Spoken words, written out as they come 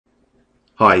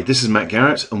Hi, this is Matt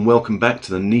Garrett and welcome back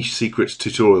to the Niche Secrets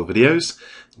tutorial videos.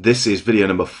 This is video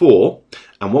number 4,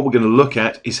 and what we're going to look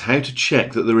at is how to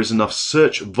check that there is enough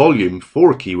search volume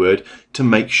for a keyword to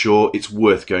make sure it's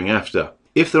worth going after.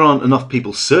 If there aren't enough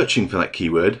people searching for that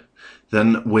keyword,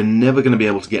 then we're never going to be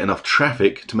able to get enough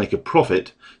traffic to make a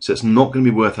profit, so it's not going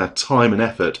to be worth our time and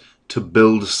effort to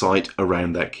build a site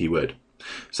around that keyword.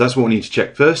 So that's what we need to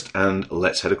check first, and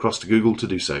let's head across to Google to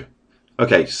do so.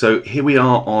 Okay, so here we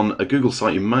are on a Google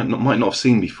site you might not have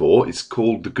seen before. It's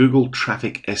called the Google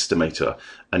Traffic Estimator,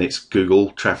 and it's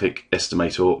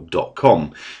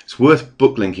googletrafficestimator.com. It's worth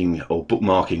booklinking or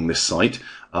bookmarking this site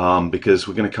because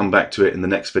we're going to come back to it in the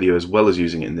next video as well as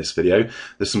using it in this video.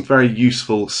 There's some very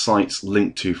useful sites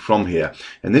linked to from here.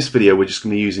 In this video, we're just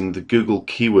going to be using the Google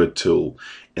Keyword Tool.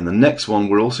 In the next one,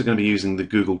 we're also going to be using the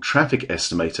Google Traffic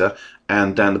Estimator,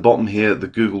 and down the bottom here, the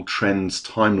Google Trends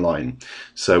Timeline.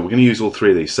 So we're going to use all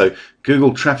three of these. So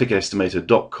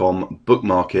googletrafficestimator.com,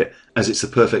 bookmark it, as it's the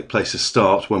perfect place to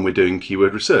start when we're doing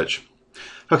keyword research.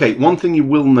 Okay, one thing you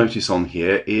will notice on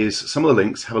here is some of the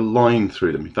links have a line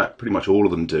through them. In fact, pretty much all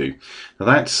of them do. Now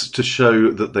that's to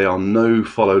show that they are no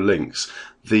follow links.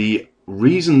 The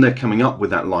reason they're coming up with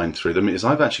that line through them is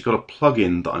I've actually got a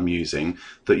plugin that I'm using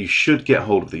that you should get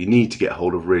hold of, that you need to get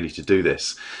hold of really to do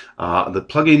this. The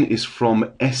plugin is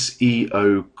from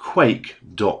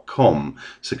seoquake.com.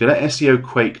 So go to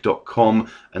seoquake.com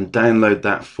and download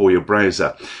that for your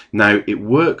browser. Now it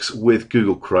works with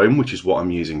Google Chrome, which is what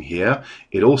I'm using here.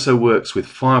 It also works with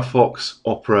Firefox,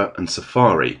 Opera and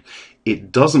Safari.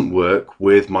 It doesn't work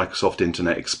with Microsoft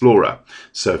Internet Explorer.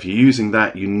 So if you're using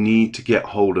that, you need to get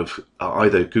hold of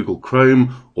either Google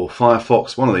Chrome or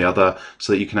Firefox, one or the other,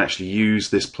 so that you can actually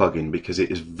use this plugin, because it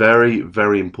is very,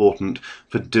 very important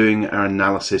for doing our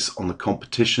analysis on the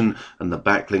competition and the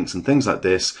backlinks and things like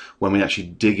this when we actually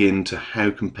dig into how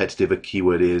competitive a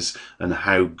keyword is and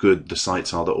how good the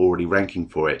sites are that are already ranking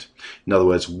for it. In other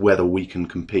words, whether we can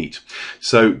compete.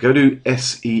 So go to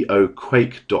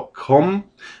seoquake.com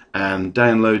and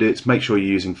download it. Make sure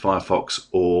you're using Firefox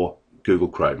or Google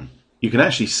Chrome. You can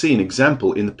actually see an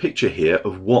example in the picture here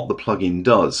of what the plugin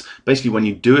does. Basically, when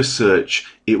you do a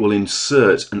search, it will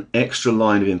insert an extra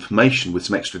line of information with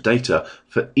some extra data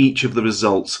for each of the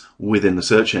results within the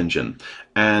search engine.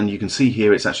 And you can see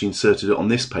here it's actually inserted it on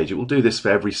this page. It will do this for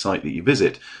every site that you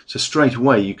visit. So straight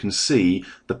away you can see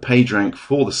the page rank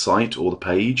for the site or the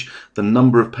page, the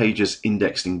number of pages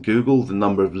indexed in Google, the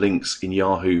number of links in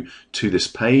Yahoo to this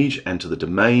page and to the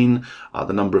domain,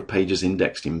 the number of pages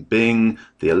indexed in Bing,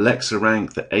 the Alexa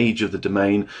rank, the age of the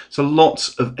domain. So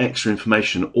lots of extra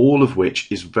information, all of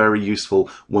which is very useful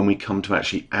when we come to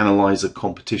actually analyze a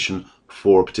competition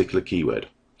for a particular keyword.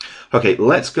 Okay,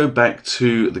 let's go back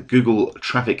to the Google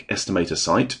Traffic Estimator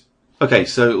site. Okay,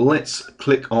 so let's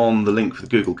click on the link for the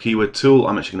Google Keyword Tool.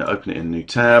 I'm actually going to open it in a new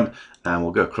tab, and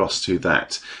we'll go across to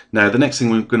that. Now, the next thing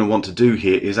we're going to want to do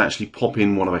here is actually pop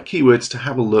in one of our keywords to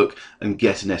have a look and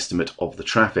get an estimate of the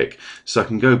traffic. So I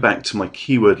can go back to my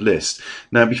keyword list.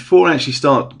 Now, before I actually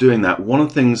start doing that, one of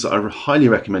the things that I highly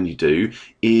recommend you do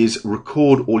is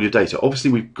record all your data. Obviously,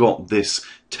 we've got this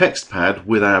text pad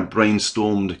with our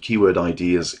brainstormed keyword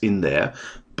ideas in there,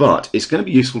 but it's going to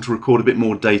be useful to record a bit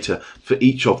more data for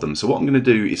each of them. So what I'm going to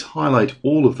do is highlight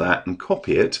all of that and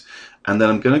copy it, and then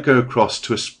I'm going to go across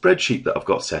to a spreadsheet that I've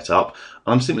got set up.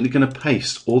 I'm simply going to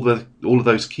paste all of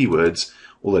those keywords,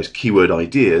 all those keyword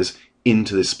ideas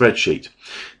into this spreadsheet.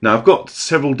 Now I've got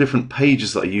several different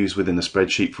pages that I use within the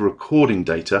spreadsheet for recording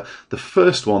data. The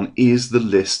first one is the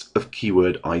list of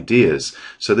keyword ideas.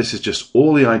 So this is just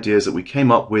all the ideas that we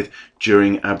came up with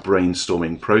during our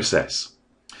brainstorming process.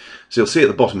 So you'll see at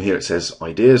the bottom here it says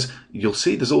ideas. You'll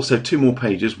see there's also two more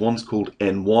pages. One's called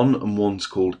N1 and one's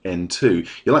called N2.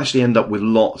 You'll actually end up with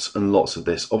lots and lots of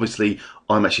this. Obviously,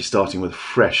 I'm actually starting with a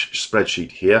fresh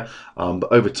spreadsheet here,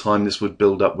 but over time this would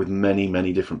build up with many,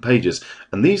 many different pages.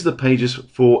 And these are the pages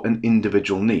for an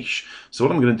individual niche. So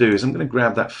what I'm going to do is I'm going to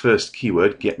grab that first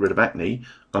keyword, get rid of acne.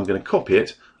 I'm going to copy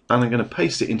it and I'm going to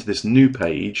paste it into this new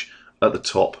page at the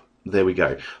top. There we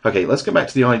go. Okay, let's go back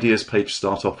to the ideas page to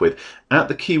start off with. At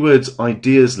the keywords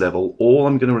ideas level, all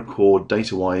I'm going to record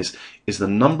data-wise is the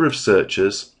number of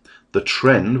searches, the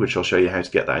trend, which I'll show you how to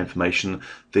get that information,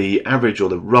 the average or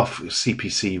the rough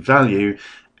CPC value,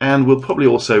 and we'll probably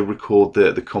also record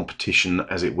the competition,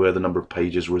 as it were, the number of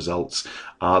pages, results.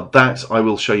 That I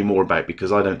will show you more about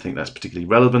because I don't think that's particularly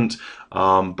relevant,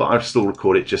 but I'll still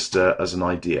record it just as an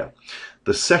idea.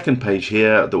 The second page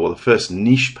here, the first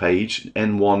niche page,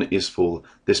 N1 is for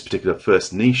this particular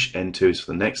first niche, N2 is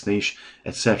for the next niche,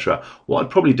 etc. What I'd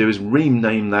probably do is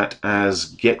rename that as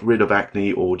Get Rid of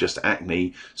Acne or just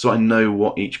Acne, so I know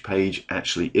what each page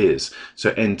actually is.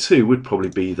 So N2 would probably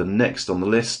be the next on the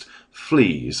list,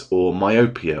 fleas or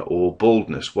myopia or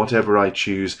baldness, whatever I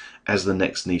choose as the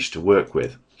next niche to work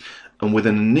with. And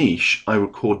within a niche, I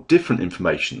record different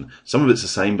information. Some of it's the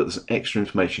same, but there's extra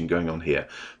information going on here.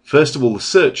 First of all, the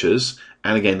searches,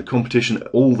 and again, the competition,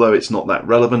 although it's not that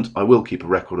relevant, I will keep a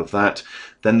record of that.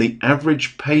 Then the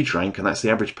average page rank, and that's the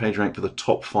average page rank for the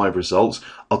top 5 results.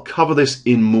 I'll cover this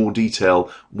in more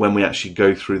detail when we actually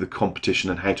go through the competition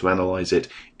and how to analyze it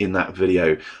in that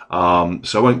video. So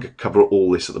I won't cover all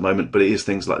this at the moment, but it is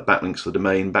things like backlinks to the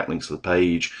domain, backlinks to the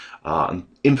page, and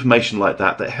information like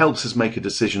that that helps us make a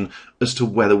decision as to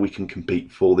whether we can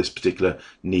compete for this particular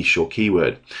niche or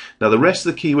keyword. Now, the rest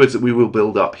of the keywords that we will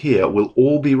build up here will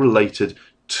all be related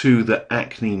to the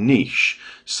acne niche.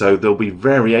 So there'll be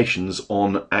variations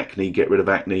on acne, get rid of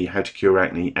acne, how to cure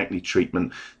acne, acne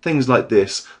treatment, things like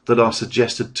this that are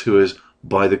suggested to us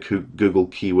by the Google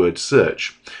keyword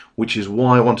search, which is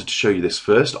why I wanted to show you this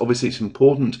first. Obviously, it's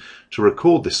important to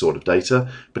record this sort of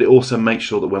data, but it also makes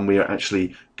sure that when we are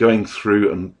actually going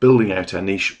through and building out our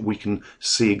niche, we can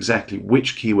see exactly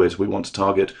which keywords we want to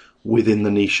target within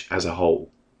the niche as a whole.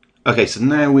 Okay, so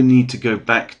now we need to go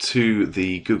back to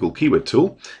the Google keyword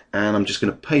tool, and I'm just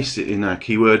going to paste it in our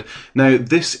keyword. Now,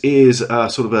 this is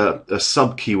sort of a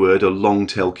sub keyword, a long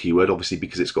tail keyword, obviously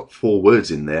because it's got 4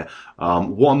 words in there.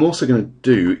 What I'm also going to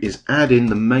do is add in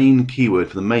the main keyword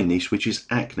for the main niche, which is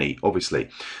acne, obviously.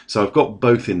 So I've got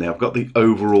both in there. I've got the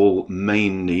overall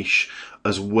main niche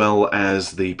as well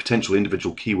as the potential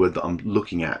individual keyword that I'm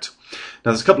looking at.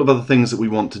 Now, there's a couple of other things that we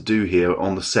want to do here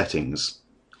on the settings.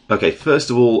 Okay, first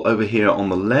of all, over here on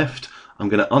the left, I'm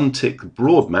going to untick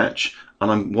broad match, and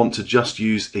I want to just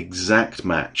use exact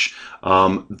match.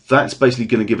 That's basically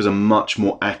going to give us a much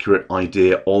more accurate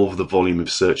idea of the volume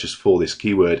of searches for this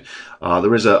keyword.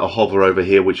 There is a hover over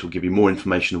here which will give you more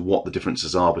information of what the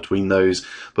differences are between those,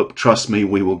 but trust me,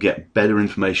 we will get better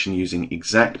information using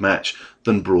exact match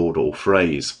than broad or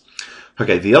phrase.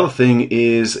 Okay, the other thing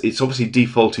is it's obviously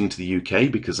defaulting to the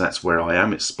UK because that's where I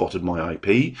am. It's spotted my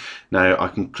IP. Now I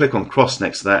can click on cross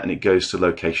next to that and it goes to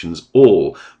locations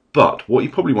all. But what you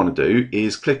probably want to do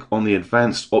is click on the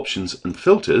advanced options and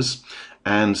filters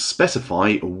and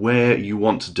specify where you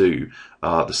want to do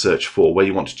the search for, where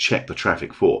you want to check the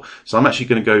traffic for. So I'm actually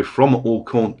going to go from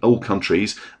all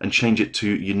countries and change it to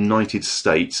United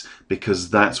States because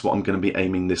that's what I'm going to be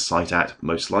aiming this site at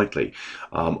most likely.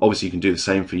 Obviously you can do the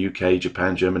same for UK,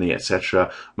 Japan, Germany,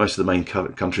 etc. Most of the main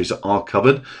countries are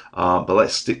covered, but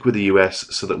let's stick with the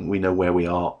US so that we know where we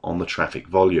are on the traffic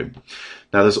volume.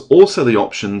 Now there's also the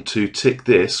option to tick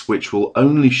this, which will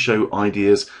only show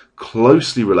ideas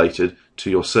closely related to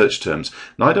your search terms.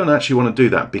 Now I don't actually want to do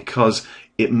that because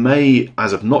it may,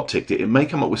 as I've not ticked it, it may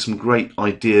come up with some great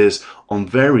ideas on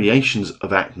variations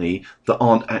of acne that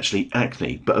aren't actually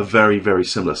acne but are very, very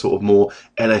similar, sort of more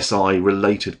LSI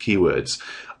related keywords.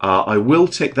 I will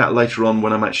tick that later on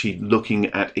when I'm actually looking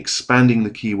at expanding the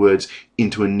keywords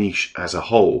into a niche as a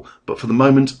whole, but for the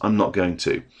moment I'm not going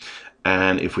to.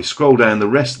 And if we scroll down, the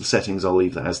rest of the settings I'll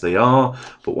leave as they are,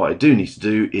 but what I do need to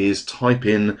do is type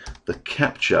in the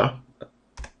captcha.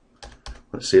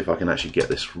 Let's see if I can actually get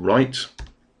this right.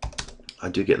 I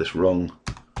do get this wrong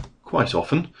quite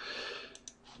often.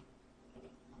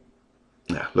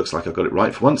 Yeah, looks like I've got it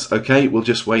right for once. Okay, we'll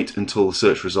just wait until the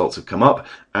search results have come up.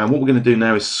 And what we're going to do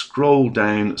now is scroll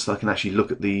down so I can actually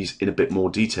look at these in a bit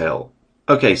more detail.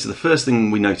 Okay, so the first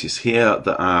thing we notice here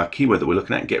that our keyword that we're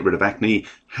looking at, get rid of acne,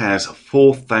 has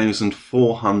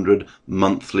 4,400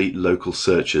 monthly local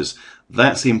searches.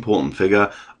 That's the important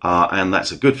figure, and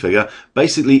that's a good figure.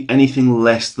 Basically, anything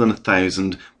less than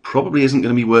 1,000 probably isn't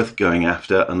going to be worth going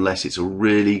after unless it's a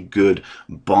really good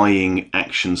buying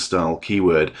action style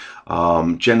keyword.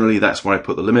 Generally, that's where I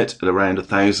put the limit at around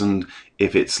 1,000.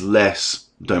 If it's less,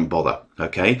 don't bother.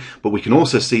 Okay, but we can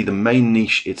also see the main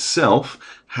niche itself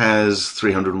has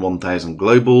 301,000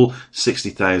 global,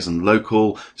 60,000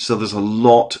 local, so there's a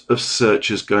lot of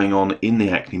searches going on in the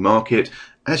acne market.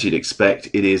 As you'd expect,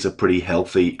 it is a pretty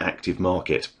healthy, active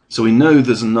market. So we know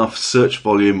there's enough search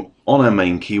volume on our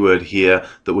main keyword here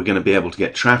that we're going to be able to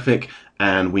get traffic,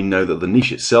 and we know that the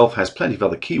niche itself has plenty of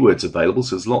other keywords available,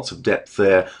 so there's lots of depth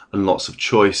there and lots of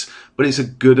choice, but it's a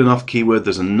good enough keyword,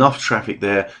 there's enough traffic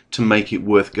there to make it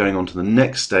worth going on to the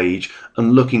next stage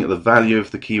and looking at the value of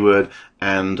the keyword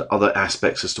and other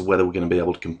aspects as to whether we're going to be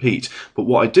able to compete. But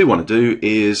what I do want to do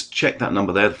is check that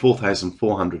number there, the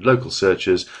 4,400 local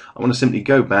searches. I want to simply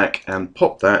go back and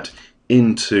pop that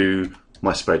into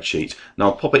my spreadsheet.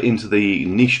 Now I'll pop it into the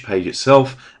niche page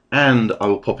itself, and I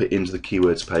will pop it into the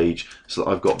keywords page so that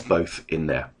I've got both in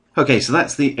there. Okay, so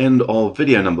that's the end of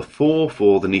video number 4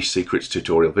 for the Niche Secrets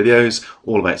tutorial videos,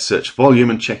 all about search volume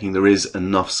and checking there is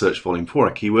enough search volume for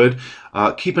a keyword.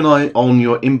 Keep an eye on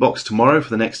your inbox tomorrow for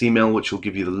the next email, which will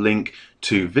give you the link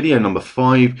to video number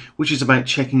 5, which is about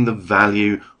checking the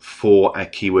value for a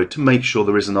keyword to make sure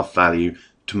there is enough value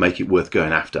to make it worth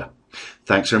going after.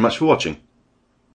 Thanks very much for watching.